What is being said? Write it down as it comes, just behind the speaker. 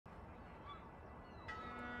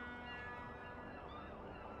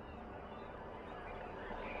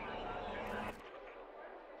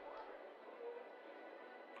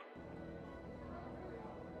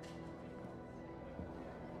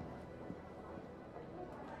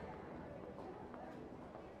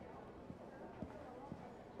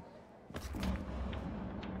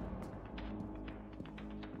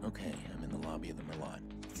lobby of the Merlot.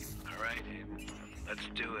 All right, let's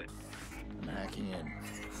do it. I'm hacking in.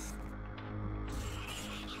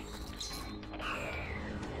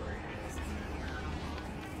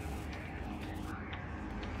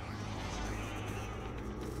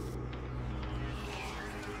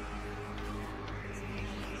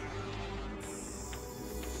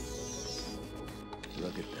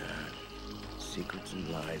 Look at that. Secrets and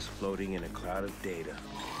lies floating in a cloud of data.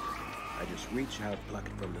 I just reach out, pluck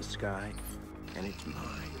it from the sky, and it's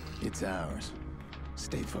mine. It's ours.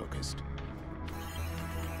 Stay focused.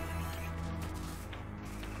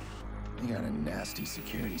 They got a nasty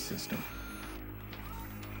security system.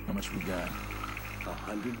 How much we got?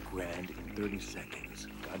 100 grand in 30 seconds.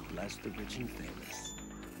 God bless the rich and famous.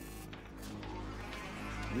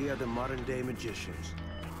 We are the modern-day magicians,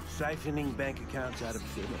 siphoning bank accounts out of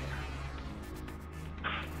thin air.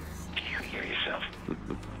 Do you hear yourself? What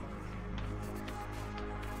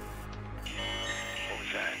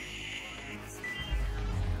was that?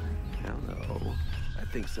 Hello. I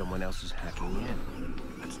think someone else is hacking in.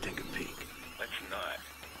 Let's take a peek. Let's not.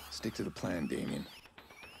 Stick to the plan, Damien.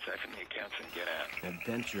 Siphon the accounts and get out.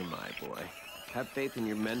 Adventure, my boy. Have faith in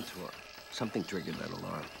your mentor. Something triggered that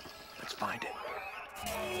alarm. Let's find it.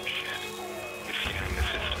 Shit. It's scanning the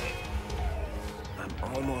system. I'm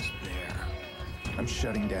almost there. I'm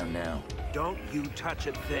shutting down now. Don't you touch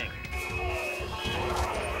a thing.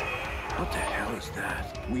 What the hell is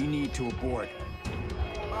that? We need to abort.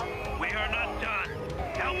 We are not done.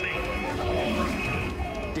 Help me.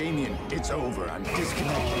 Damien, it's over. I'm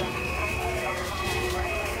disconnected.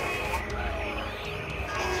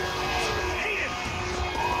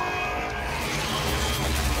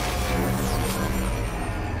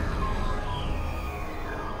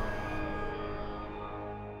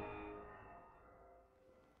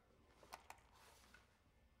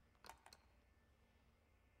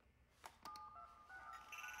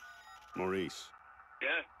 Maurice. Yeah?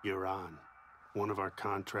 You're on. One of our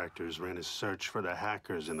contractors ran a search for the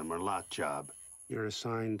hackers in the Merlot job. You're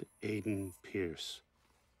assigned Aiden Pierce.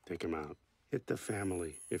 Take him out. Hit the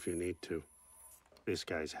family if you need to. This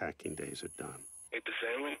guy's hacking days are done. Hit the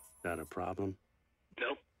family? That a problem?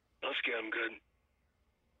 Nope. I'll scare him good.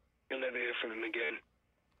 You'll never hear from him again.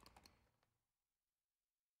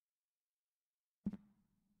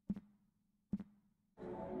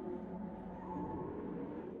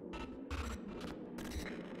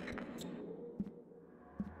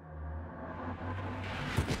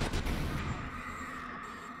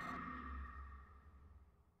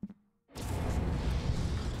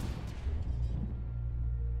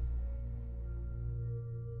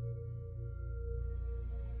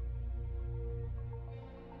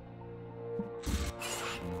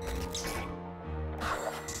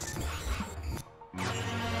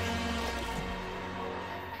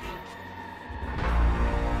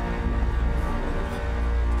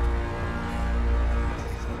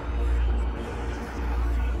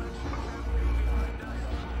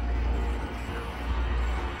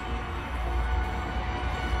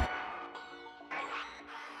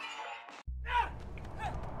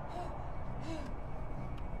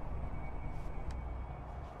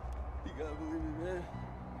 You gotta believe me, man.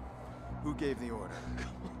 Who gave the order?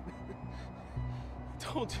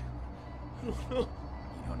 Don't. I don't know.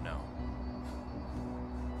 You don't know.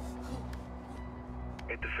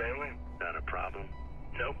 Hit the family? That a problem?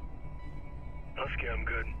 Nope. I'll scare him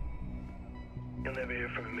good. You'll never hear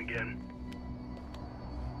from him again.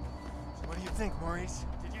 So what do you think, Maurice?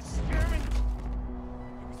 Did you scare me?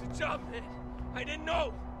 It was a job, man. I didn't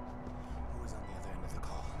know. Who was on the other end of the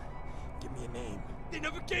call? Give me a name. They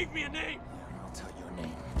never gave me a name. Yeah, I'll tell your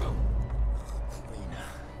name. Lena.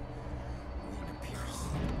 Lena Pierce.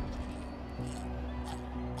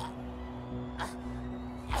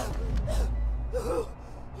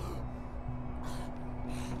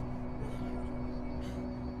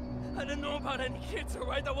 I didn't know about any kids, all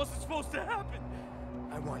right? That wasn't supposed to happen.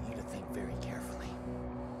 I want you to think very carefully.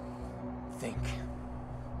 Think.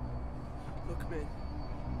 Look, man.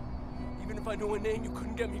 Even if I knew a name, you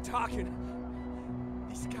couldn't get me talking.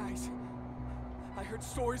 These guys... I heard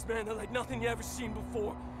stories, man, that like nothing you ever seen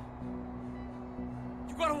before.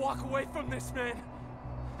 You gotta walk away from this, man.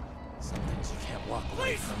 Some things you can't walk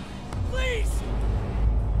away Please! from. Please!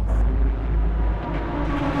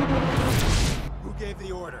 Who gave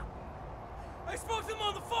the order? I spoke to them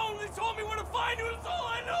on the phone. They told me where to find you. That's all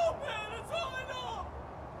I know, man. That's all I know.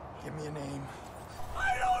 Give me a name.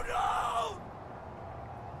 I don't know!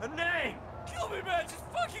 A name! Kill me, man! Just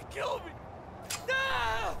fucking kill me!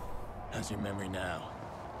 Ah! How's your memory now?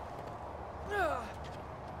 Ah!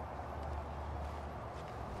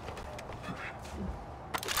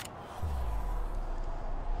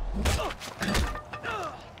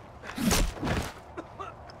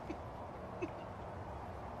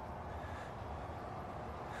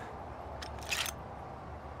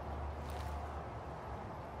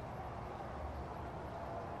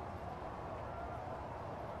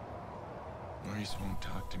 Maurice won't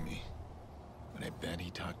talk to me, but I bet he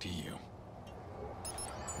talked to you.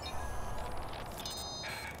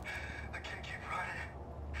 I can't keep running.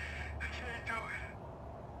 I can't do it.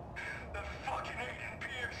 That fucking Aiden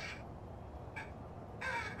Pierce.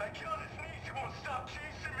 I killed his niece. He won't stop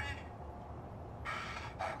chasing me.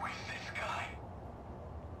 Where's this guy?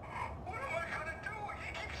 What am I gonna do? He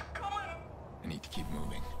keeps coming. I need to keep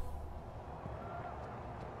moving.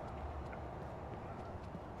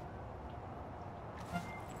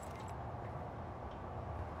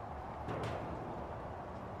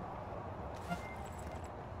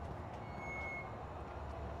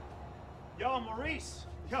 Yo, Maurice!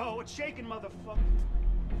 Yo, what's shaking, motherfucker?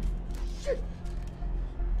 Shit!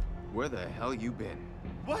 Where the hell you been?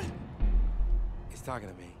 What? He's talking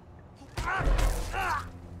to me.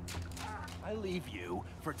 I leave you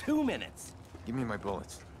for 2 minutes. Give me my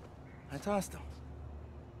bullets. I tossed him.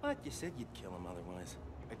 What? You said you'd kill him otherwise.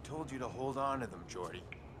 I told you to hold on to them, Jordy.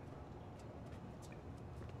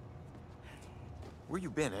 Where you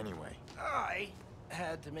been, anyway? I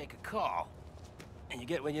had to make a call. And you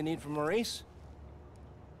get what you need from Maurice?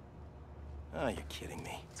 Oh, you're kidding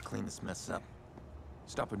me. Let's clean this mess up.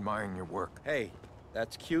 Stop admiring your work. Hey,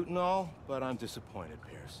 that's cute and all, but I'm disappointed,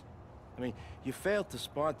 Pierce. I mean, you failed to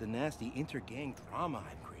spot the nasty inter-gang drama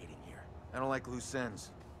I'm creating here. I don't like loose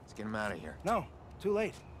ends. Let's get him out of here. No, too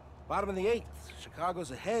late. Bottom of the 8th.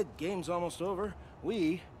 Chicago's ahead. Game's almost over.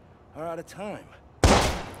 We are out of time.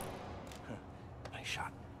 Huh. Nice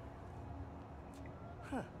shot.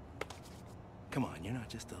 Huh. Come on, you're not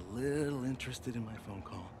just a little interested in my phone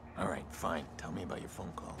call. All right, fine. Tell me about your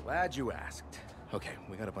phone call. Glad you asked. Okay,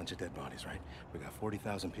 we got a bunch of dead bodies, right? We got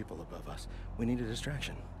 40,000 people above us. We need a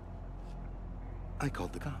distraction. I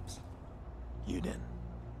called the cops. You did.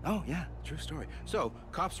 Oh, yeah, true story. So,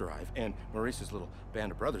 cops arrive, and Maurice's little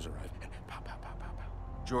band of brothers arrive, and pow, pow, pow, pow, pow.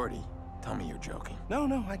 Jordy, tell me you're joking.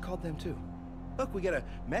 No, I called them too. Look, we get a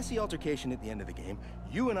messy altercation at the end of the game.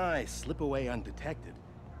 You and I slip away undetected.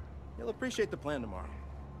 You'll appreciate the plan tomorrow.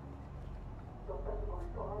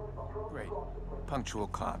 Great. Punctual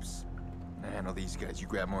cops. Now handle these guys. You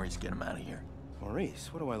grab Maurice, get him out of here. Maurice,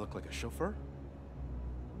 what do I look like, a chauffeur?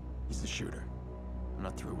 He's the shooter. I'm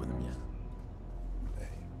not through with him yet.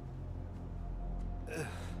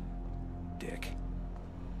 Dick.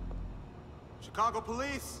 Chicago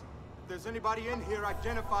police, if there's anybody in here,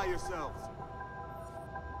 identify yourselves.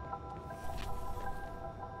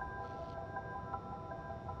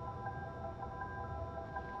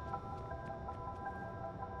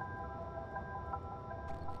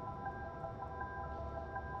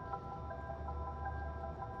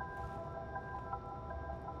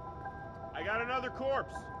 I got another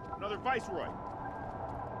corpse. Another viceroy.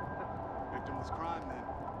 Victimless crime, then.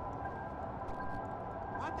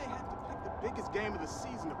 Why'd they have to pick the biggest game of the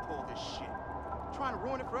season to pull this shit? Trying to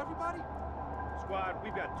ruin it for everybody? Squad,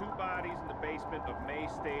 we've got 2 bodies in the basement of May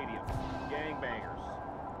Stadium. Gangbangers.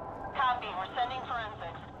 Copy. We're sending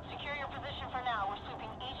forensics. Secure your position for now. We're sweeping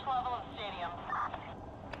each level of the stadium.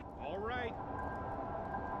 All right.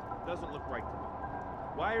 Doesn't look right to me.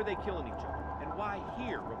 Why are they killing each other? And why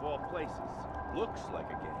here, of all places? Looks like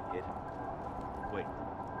a gang hit. Wait,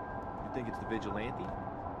 you think it's the vigilante?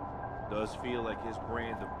 Does feel like his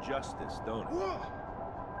brand of justice, don't it? Whoa!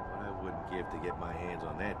 What I wouldn't give to get my hands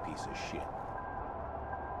on that piece of shit.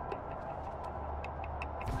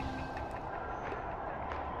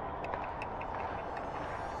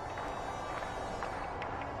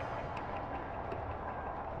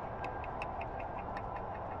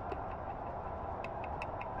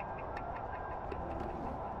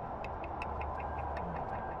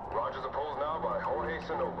 Rogers opposed now by Jorge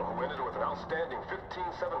Sonova, who ended with an outstanding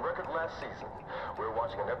 15-7 record last season. We're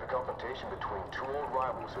watching an epic confrontation between 2 old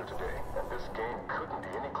rivals here today, and this game couldn't be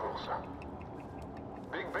any closer.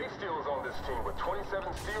 Big base steals on this team with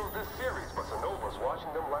 27 steals this series, but Sonova's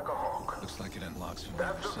watching them like a hawk. Looks like it unlocks from the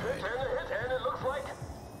That's other a pitch side. and a hit, and it looks like...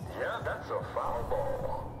 Yeah, that's a foul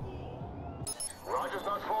ball. Rogers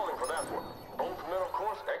not falling for that one. Both men, of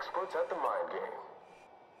course, experts at the mind game.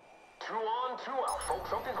 2 on, 2 out, folks.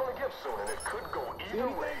 Something's gonna give soon, and it could go either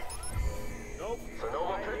way. Nope.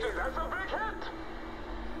 Sonova pitches, that's a big hit!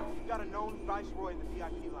 We've got a known viceroy in the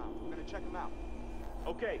VIP lounge. We're gonna check him out.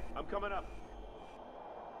 Okay, I'm coming up.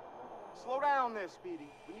 Slow down there,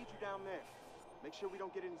 Speedy. We need you down there. Make sure we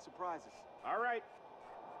don't get any surprises. All right.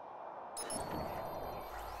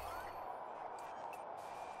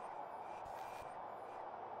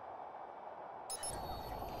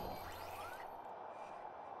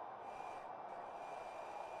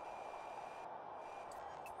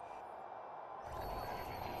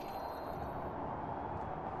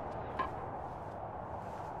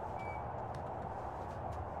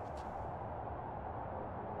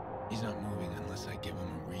 He's not moving unless I give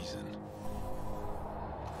him a reason.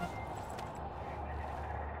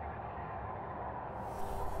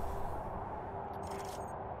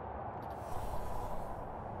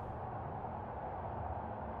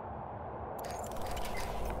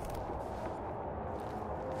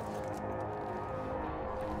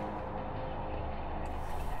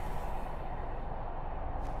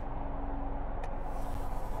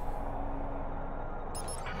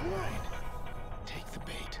 Take the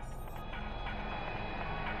bait.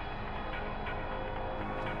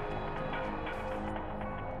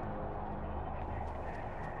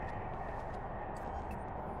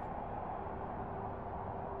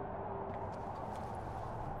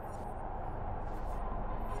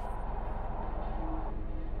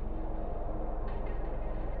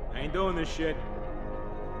 I ain't doing this shit.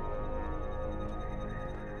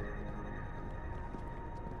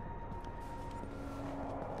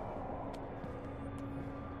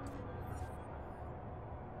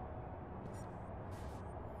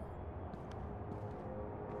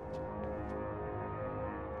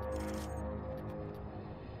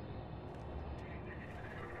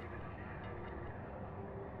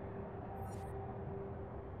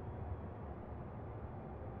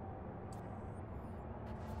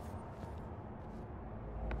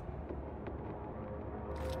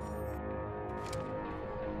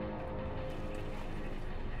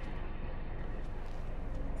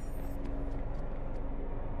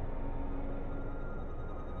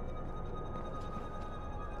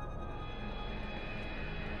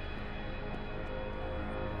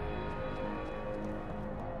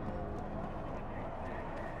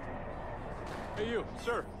 Hey, you,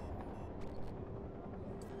 sir.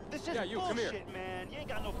 This is Yeah, you, come bullshit, here. man. You ain't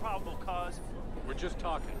got no problem, cuz. We're just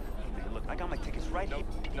talking. Hey, look, I got my tickets right here.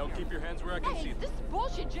 No, keep your hands where I can see Hey, them. this is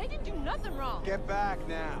bullshit. Jay didn't do nothing wrong. Get back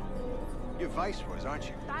now. You're viceroys, aren't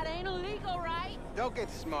you? That ain't illegal, right? Don't get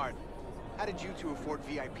smart. How did you two afford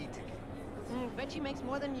VIP ticket? Bet she makes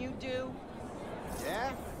more than you do.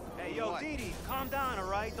 Yeah? Hey, yo, What? Dee Dee, calm down, all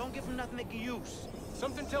right? Don't give him nothing they can use.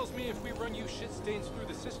 Something tells me if we run you shit stains through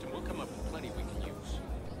the system, we'll come up with plenty we can use.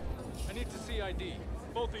 I need to see ID.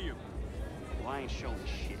 Both of you. Well, I ain't showing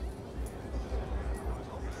shit.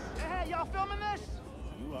 Hey, y'all filming this?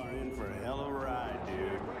 You are in for a hell of a ride,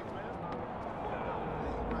 dude.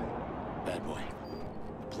 Bad boy.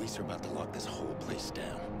 The police are about to lock this whole place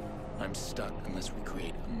down. I'm stuck unless we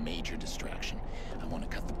create a major distraction. I want to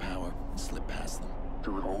cut the power and slip past them.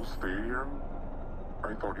 To the whole stadium?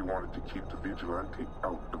 I thought you wanted to keep the vigilante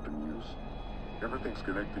out of the news. Everything's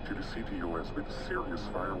connected to the CTOS with a serious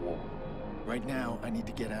firewall. Right now, I need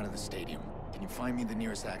to get out of the stadium. Can you find me the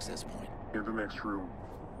nearest access point? In the next room.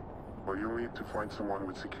 But you'll need to find someone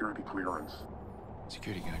with security clearance.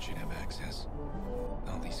 Security guard should have access.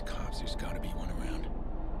 All these cops, there's gotta be one around.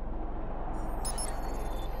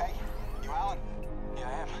 Hey, you Alan? Yeah,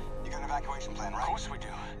 I am. You got an evacuation plan, right? Of course we do.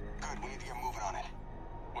 Good, we need to get moving on it.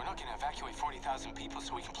 We're not gonna evacuate 40,000 people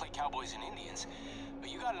so we can play cowboys and Indians. But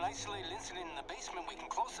you got an isolated incident in the basement, we can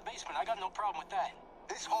close the basement. I got no problem with that.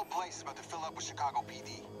 This whole place is about to fill up with Chicago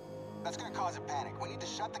PD. That's gonna cause a panic. We need to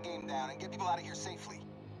shut the game down and get people out of here safely.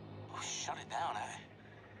 Shut it down.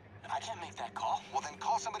 I can't make that call. Well, then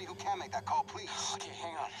call somebody who can make that call, please. Okay,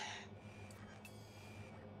 hang on.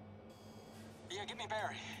 Yeah, give me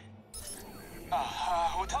Barry.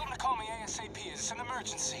 Well, tell him to call me ASAP. It's an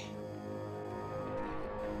emergency.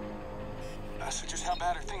 So just how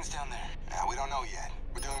bad are things down there? We don't know yet.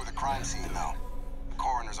 We're dealing with a crime scene, though. The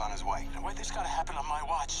coroner's on his way. Why this gotta happen on my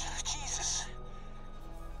watch? Jesus.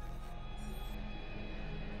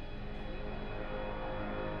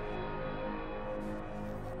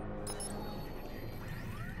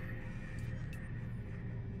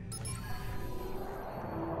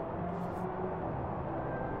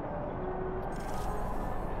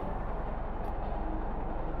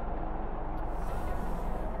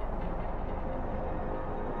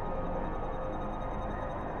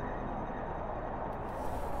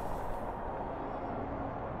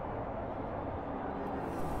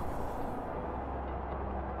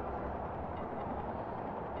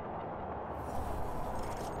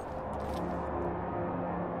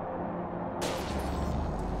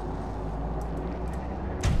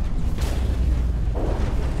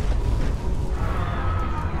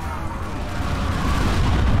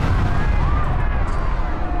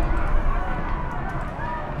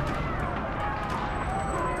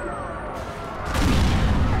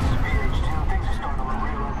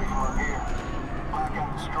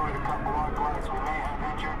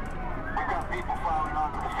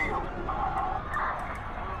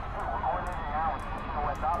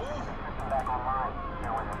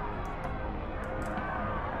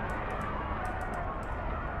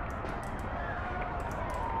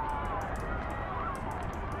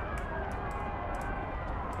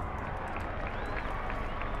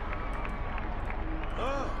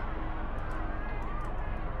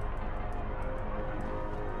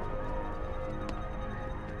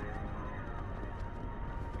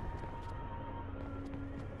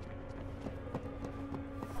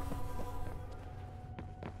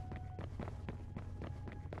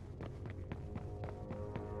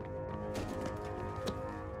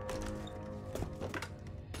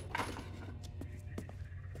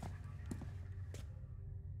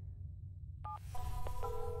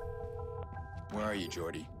 are you,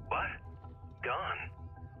 Jordy? What? Gone.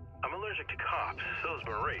 I'm allergic to cops, so's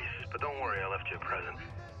Maurice, but don't worry, I left you a present.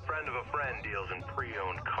 Friend of a friend deals in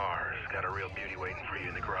pre-owned cars. Got a real beauty waiting for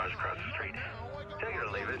you in the garage across the street. Take it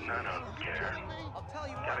or leave it, I don't care. I'll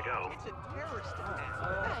tell you Gotta go. It's a terrorist attack.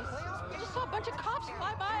 Guys, I just saw a bunch of cops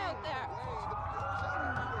fly by out there.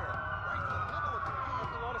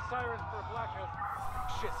 There's a lot of sirens for a black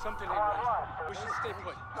house. Shit, something ain't right. We should stay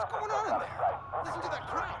put. What's going on in there? Listen to that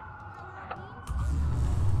crowd.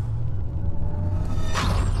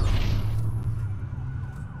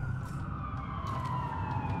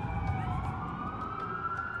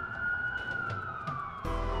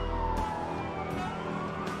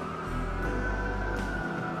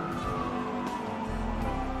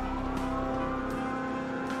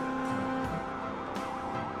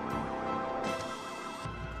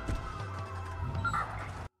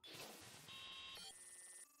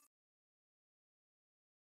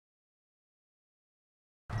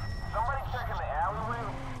 Somebody checking the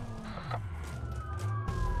alleyway?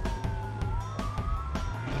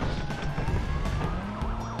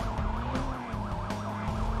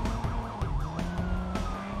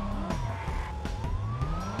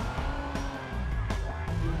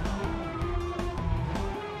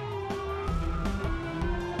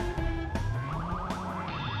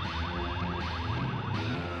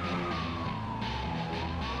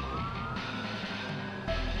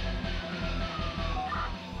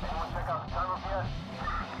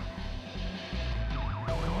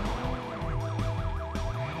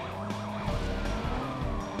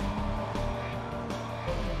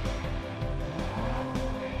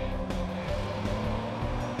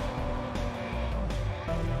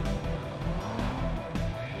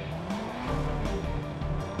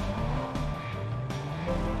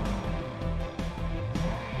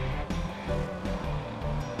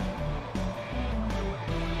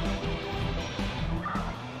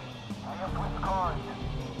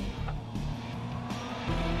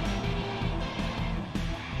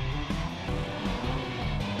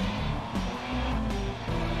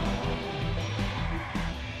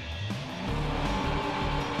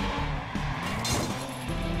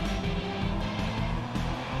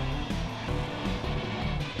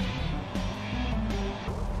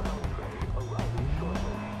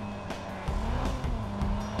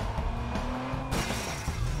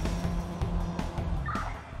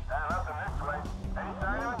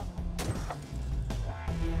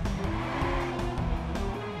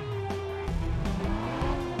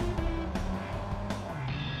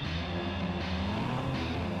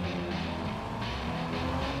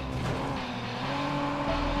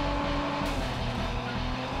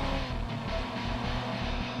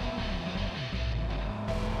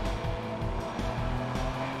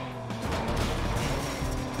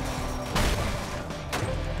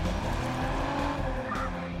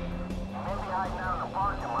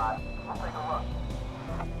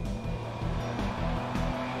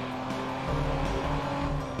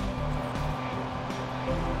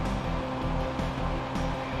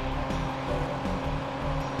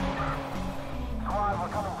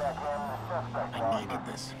 I needed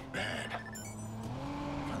this bad.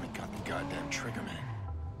 Finally got the goddamn trigger, man.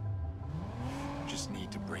 Just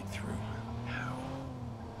need to break through. How?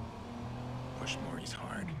 Push Maurice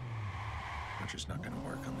hard. Butcher's not gonna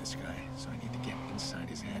work on this guy, so I need to get inside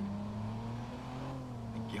his head.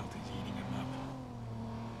 The guilt is eating him up.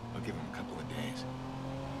 I'll give him a couple of days.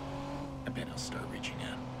 I bet I'll start reaching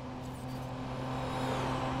out.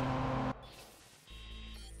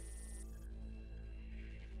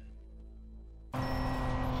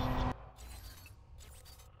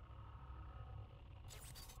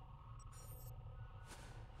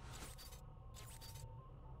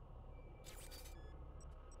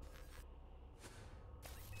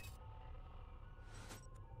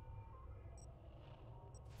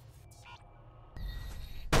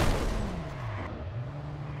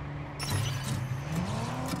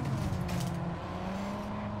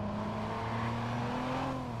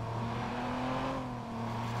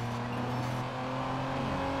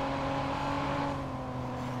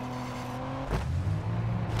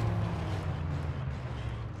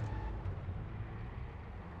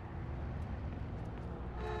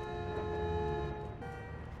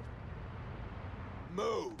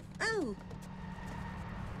 Move! Oh!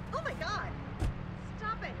 Oh my god!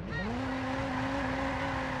 Stop it!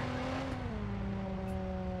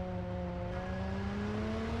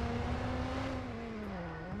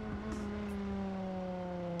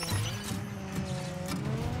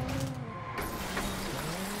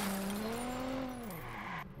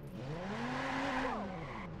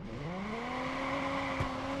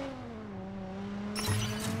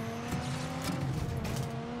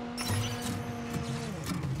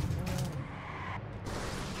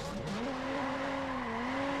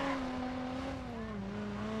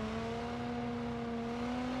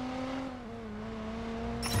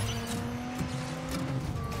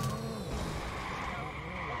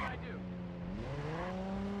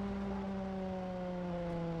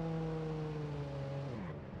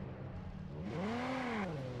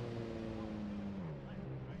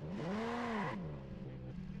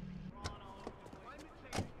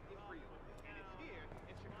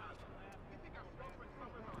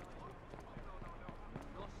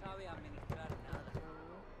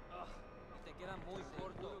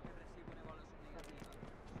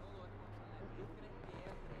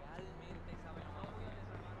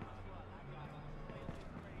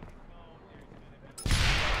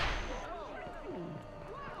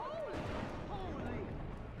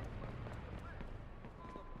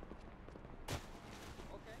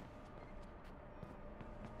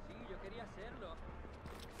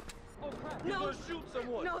 gonna shoot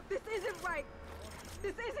someone. No, this isn't right.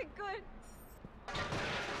 This isn't good.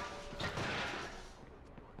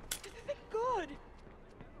 This isn't good.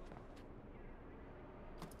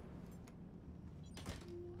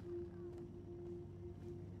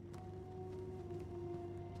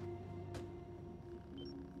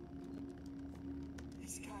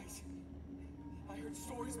 These guys, I heard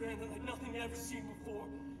stories, man, that like nothing you ever seen before.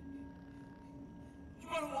 You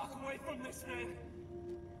gotta walk away from this, man.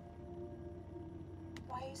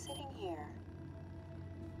 Why are you sitting here?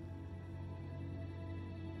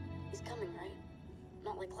 He's coming, right?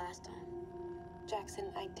 Not like last time.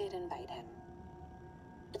 Jackson, I did invite him.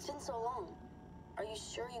 It's been so long. Are you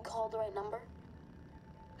sure you called the right number?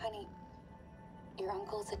 Honey, your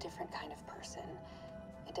uncle's a different kind of person.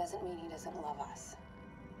 It doesn't mean he doesn't love us.